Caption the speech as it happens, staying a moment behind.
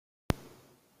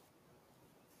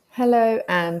Hello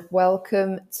and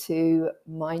welcome to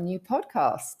my new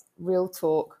podcast, Real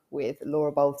Talk with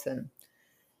Laura Bolton.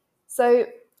 So,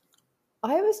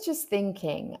 I was just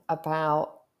thinking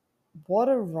about what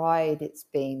a ride it's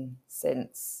been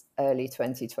since early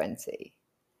 2020.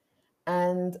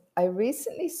 And I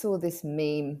recently saw this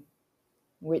meme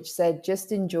which said,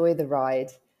 just enjoy the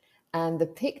ride. And the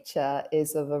picture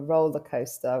is of a roller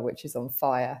coaster which is on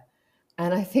fire.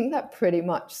 And I think that pretty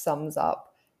much sums up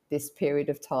this period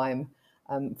of time,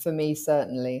 for me,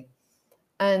 certainly.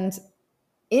 And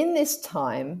in this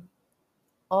time,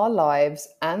 our lives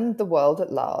and the world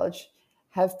at large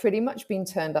have pretty much been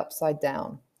turned upside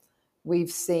down. We've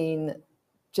seen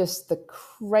just the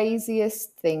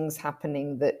craziest things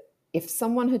happening that if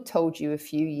someone had told you a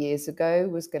few years ago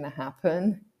was going to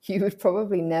happen, you would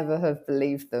probably never have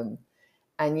believed them.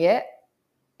 And yet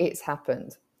it's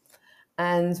happened.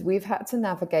 And we've had to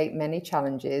navigate many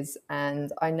challenges.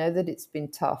 And I know that it's been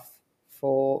tough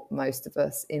for most of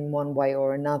us in one way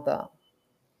or another.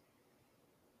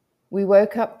 We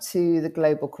woke up to the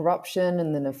global corruption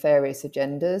and the nefarious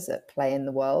agendas at play in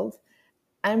the world.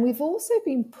 And we've also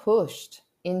been pushed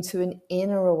into an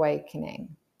inner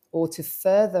awakening, or to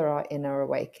further our inner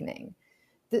awakening,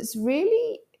 that's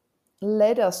really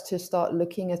led us to start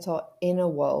looking at our inner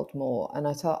world more and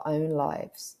at our own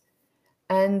lives.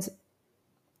 And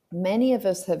many of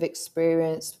us have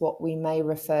experienced what we may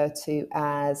refer to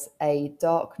as a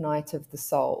dark night of the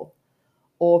soul,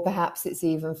 or perhaps it's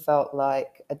even felt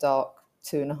like a dark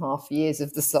 2.5 years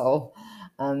of the soul.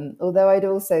 Although I'd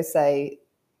also say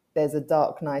there's a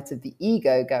dark night of the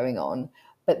ego going on,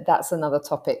 but that's another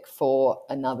topic for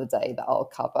another day that I'll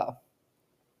cover.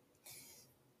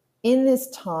 In this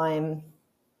time,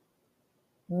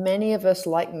 many of us,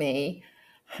 like me,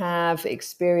 have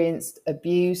experienced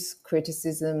abuse,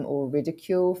 criticism, or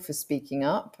ridicule for speaking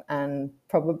up and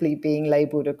probably being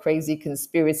labeled a crazy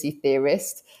conspiracy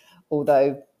theorist,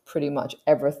 although pretty much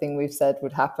everything we've said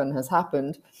would happen has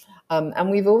happened. And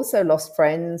we've also lost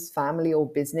friends, family, or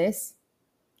business.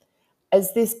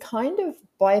 As this kind of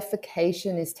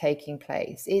bifurcation is taking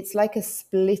place, it's like a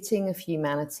splitting of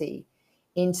humanity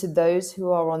into those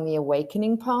who are on the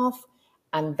awakening path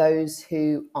and those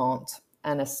who aren't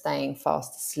and are staying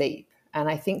fast asleep. And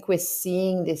I think we're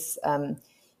seeing this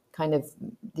kind of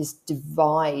this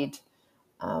divide,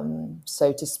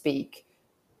 so to speak,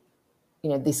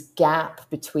 this gap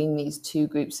between these two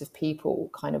groups of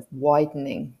people kind of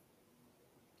widening.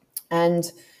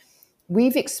 And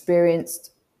we've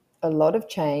experienced a lot of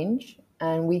change,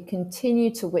 and we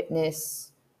continue to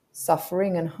witness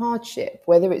suffering and hardship,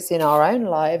 whether it's in our own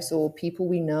lives or people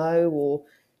we know, or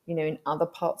in other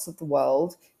parts of the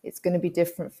world. It's going to be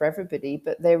different for everybody,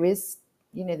 but there is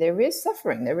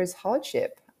suffering, there is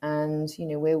hardship, and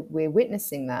we're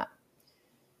witnessing that.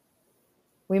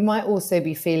 We might also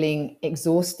be feeling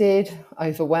exhausted,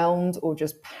 overwhelmed, or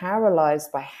just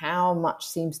paralyzed by how much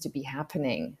seems to be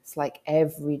happening. It's like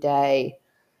every day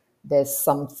there's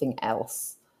something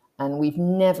else. And we've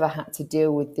never had to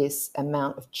deal with this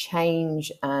amount of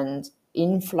change and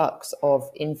influx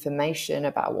of information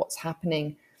about what's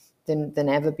happening than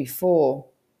ever before.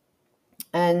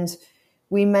 And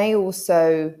we may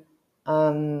also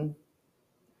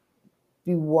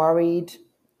be worried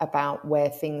about where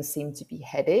things seem to be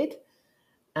headed.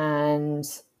 And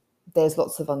there's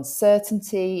lots of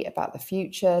uncertainty about the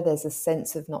future. There's a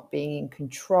sense of not being in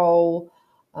control.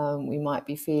 We might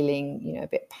be feeling, a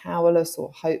bit powerless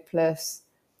or hopeless.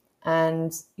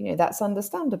 And, that's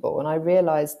understandable. And I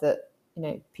realize that,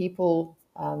 people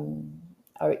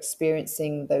are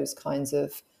experiencing those kinds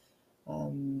of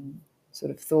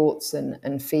sort of thoughts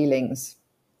and feelings.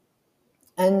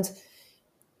 And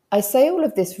I say all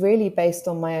of this really based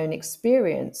on my own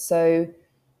experience. So,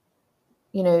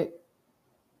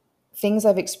 things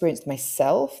I've experienced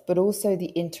myself, but also the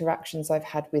interactions I've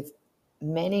had with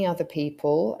many other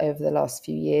people over the last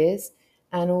few years,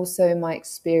 and also my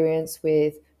experience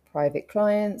with private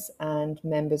clients and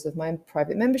members of my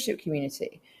private membership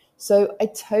community. So I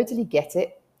totally get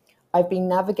it. I've been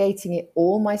navigating it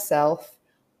all myself.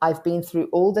 I've been through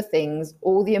all the things,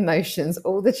 all the emotions,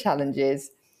 all the challenges.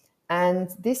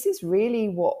 And this is really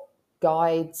what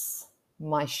guides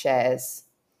my shares.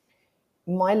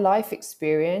 My life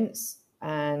experience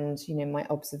and, my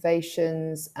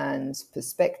observations and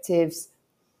perspectives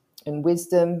and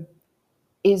wisdom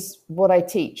is what I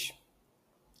teach.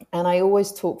 And I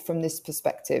always talk from this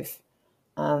perspective.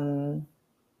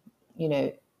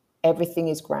 Everything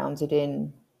is grounded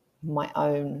in my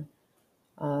own,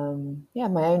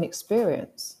 my own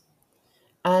experience.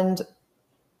 And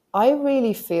I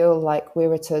really feel like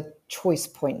we're at a choice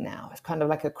point now. It's kind of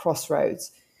like a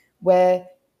crossroads where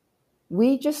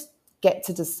We just get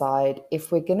to decide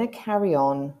if we're going to carry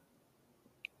on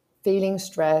feeling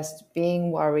stressed,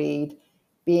 being worried,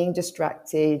 being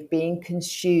distracted, being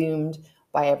consumed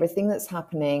by everything that's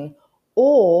happening,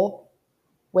 or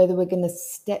whether we're going to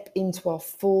step into our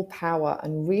full power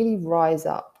and really rise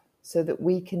up so that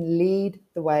we can lead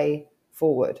the way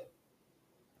forward.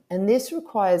 And this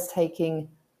requires taking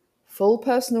full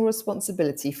personal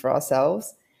responsibility for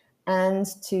ourselves and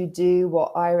to do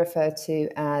what I refer to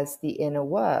as the inner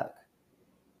work,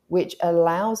 which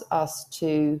allows us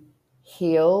to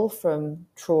heal from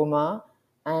trauma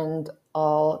and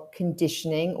our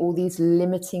conditioning, all these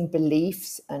limiting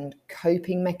beliefs and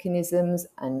coping mechanisms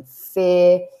and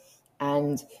fear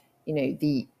and,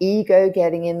 the ego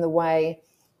getting in the way,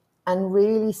 and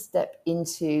really step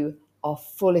into our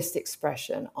fullest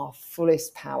expression, our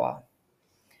fullest power.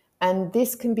 And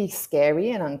this can be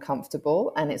scary and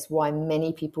uncomfortable, and it's why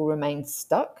many people remain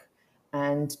stuck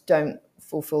and don't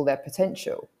fulfill their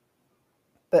potential.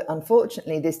 But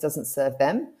unfortunately, this doesn't serve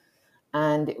them,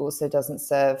 and it also doesn't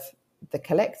serve the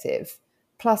collective.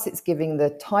 Plus, it's giving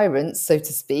the tyrants, so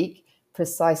to speak,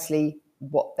 precisely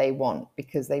what they want,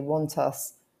 because they want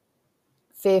us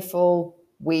fearful,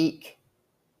 weak,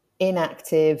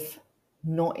 inactive,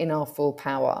 not in our full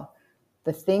power.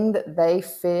 The thing that they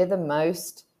fear the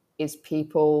most is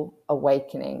people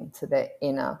awakening to their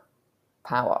inner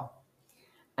power.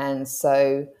 And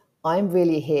so I'm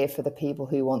really here for the people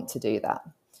who want to do that.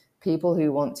 People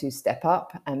who want to step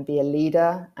up and be a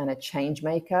leader and a change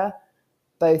maker,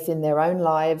 both in their own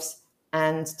lives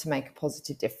and to make a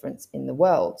positive difference in the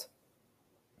world.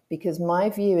 Because my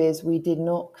view is we did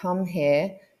not come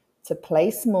here to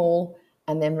play small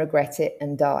and then regret it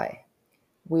and die.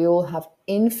 We all have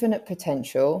infinite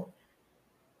potential.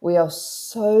 We are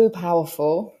so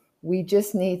powerful. We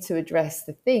just need to address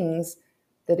the things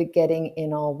that are getting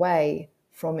in our way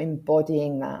from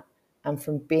embodying that and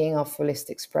from being our fullest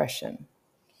expression.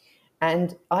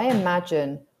 And I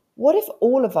imagine, what if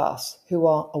all of us who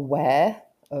are aware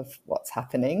of what's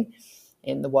happening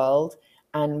in the world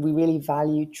and we really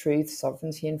value truth,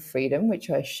 sovereignty, and freedom, which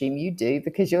I assume you do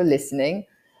because you're listening,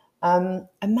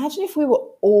 imagine if we were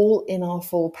all in our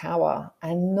full power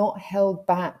and not held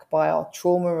back by our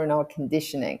trauma and our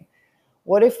conditioning.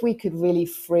 What if we could really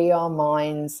free our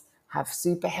minds, have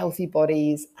super healthy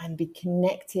bodies, and be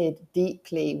connected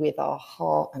deeply with our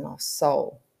heart and our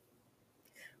soul?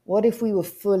 What if we were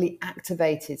fully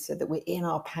activated so that we're in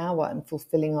our power and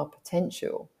fulfilling our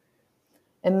potential?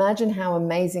 Imagine how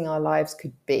amazing our lives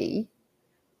could be,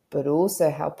 but also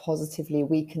how positively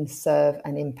we can serve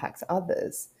and impact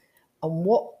others, and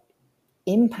what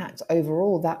impact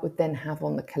overall that would then have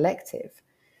on the collective.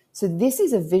 So this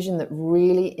is a vision that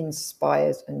really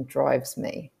inspires and drives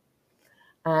me.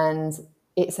 And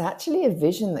it's actually a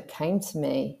vision that came to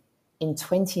me in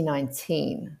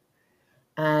 2019.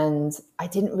 And I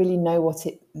didn't really know what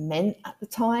it meant at the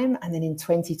time. And then in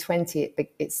 2020,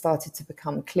 it started to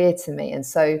become clear to me. And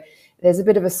so there's a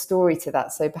bit of a story to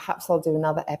that. So perhaps I'll do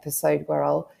another episode where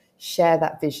I'll share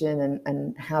that vision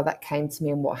and how that came to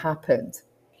me and what happened.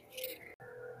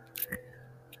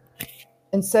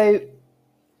 And so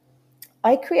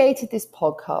I created this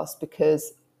podcast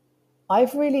because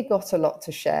I've really got a lot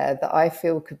to share that I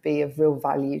feel could be of real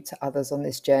value to others on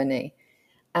this journey.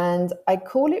 And I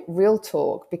call it Real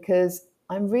Talk because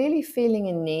I'm really feeling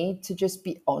a need to just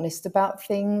be honest about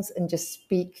things and just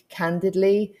speak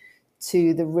candidly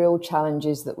to the real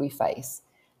challenges that we face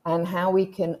and how we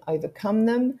can overcome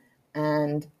them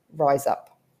and rise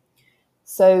up.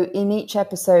 So in each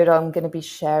episode, I'm going to be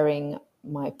sharing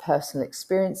my personal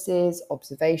experiences,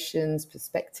 observations,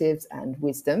 perspectives, and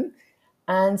wisdom,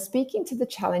 and speaking to the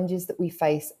challenges that we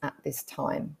face at this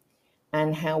time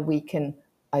and how we can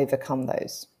overcome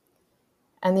those.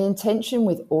 And the intention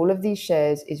with all of these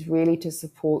shares is really to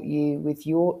support you with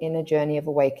your inner journey of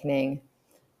awakening,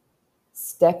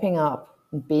 stepping up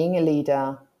and being a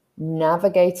leader,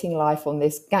 navigating life on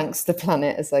this gangster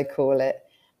planet, as I call it,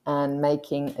 and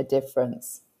making a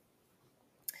difference.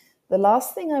 The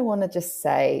last thing I want to just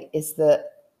say is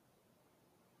that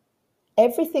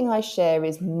everything I share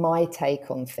is my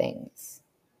take on things.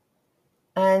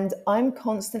 And I'm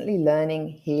constantly learning,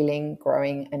 healing,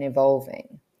 growing, and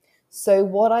evolving. So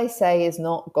what I say is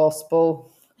not gospel.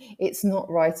 It's not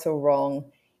right or wrong.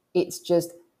 It's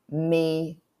just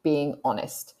me being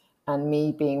honest and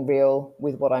me being real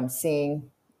with what I'm seeing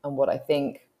and what I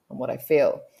think and what I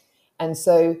feel. And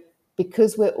so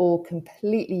because we're all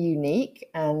completely unique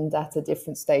and at a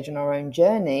different stage in our own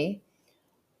journey,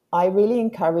 I really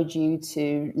encourage you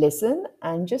to listen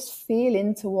and just feel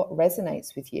into what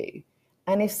resonates with you.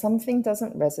 And if something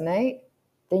doesn't resonate,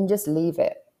 then just leave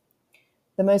it.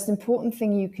 The most important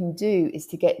thing you can do is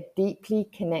to get deeply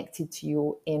connected to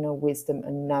your inner wisdom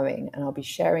and knowing. And I'll be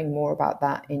sharing more about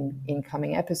that in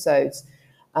incoming episodes.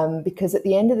 Because at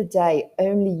the end of the day,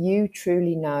 only you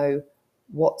truly know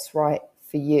what's right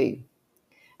for you.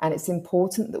 And it's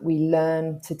important that we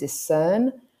learn to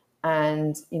discern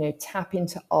and, tap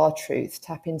into our truth,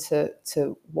 tap into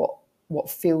what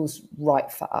feels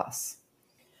right for us.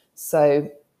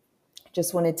 So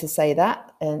just wanted to say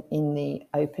that in the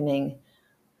opening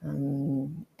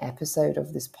episode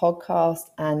of this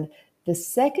podcast. And the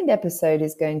second episode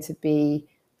is going to be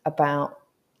about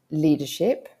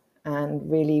leadership and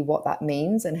really what that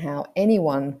means and how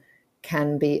anyone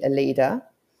can be a leader.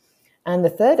 And the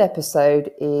third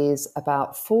episode is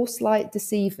about false light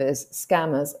deceivers,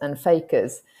 scammers, and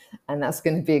fakers. And that's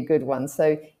going to be a good one.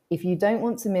 So if you don't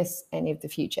want to miss any of the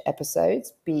future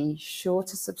episodes, be sure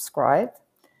to subscribe.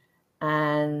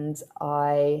 And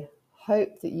I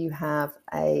hope that you have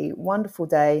a wonderful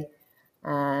day.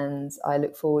 And I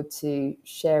look forward to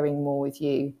sharing more with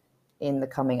you in the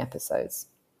coming episodes.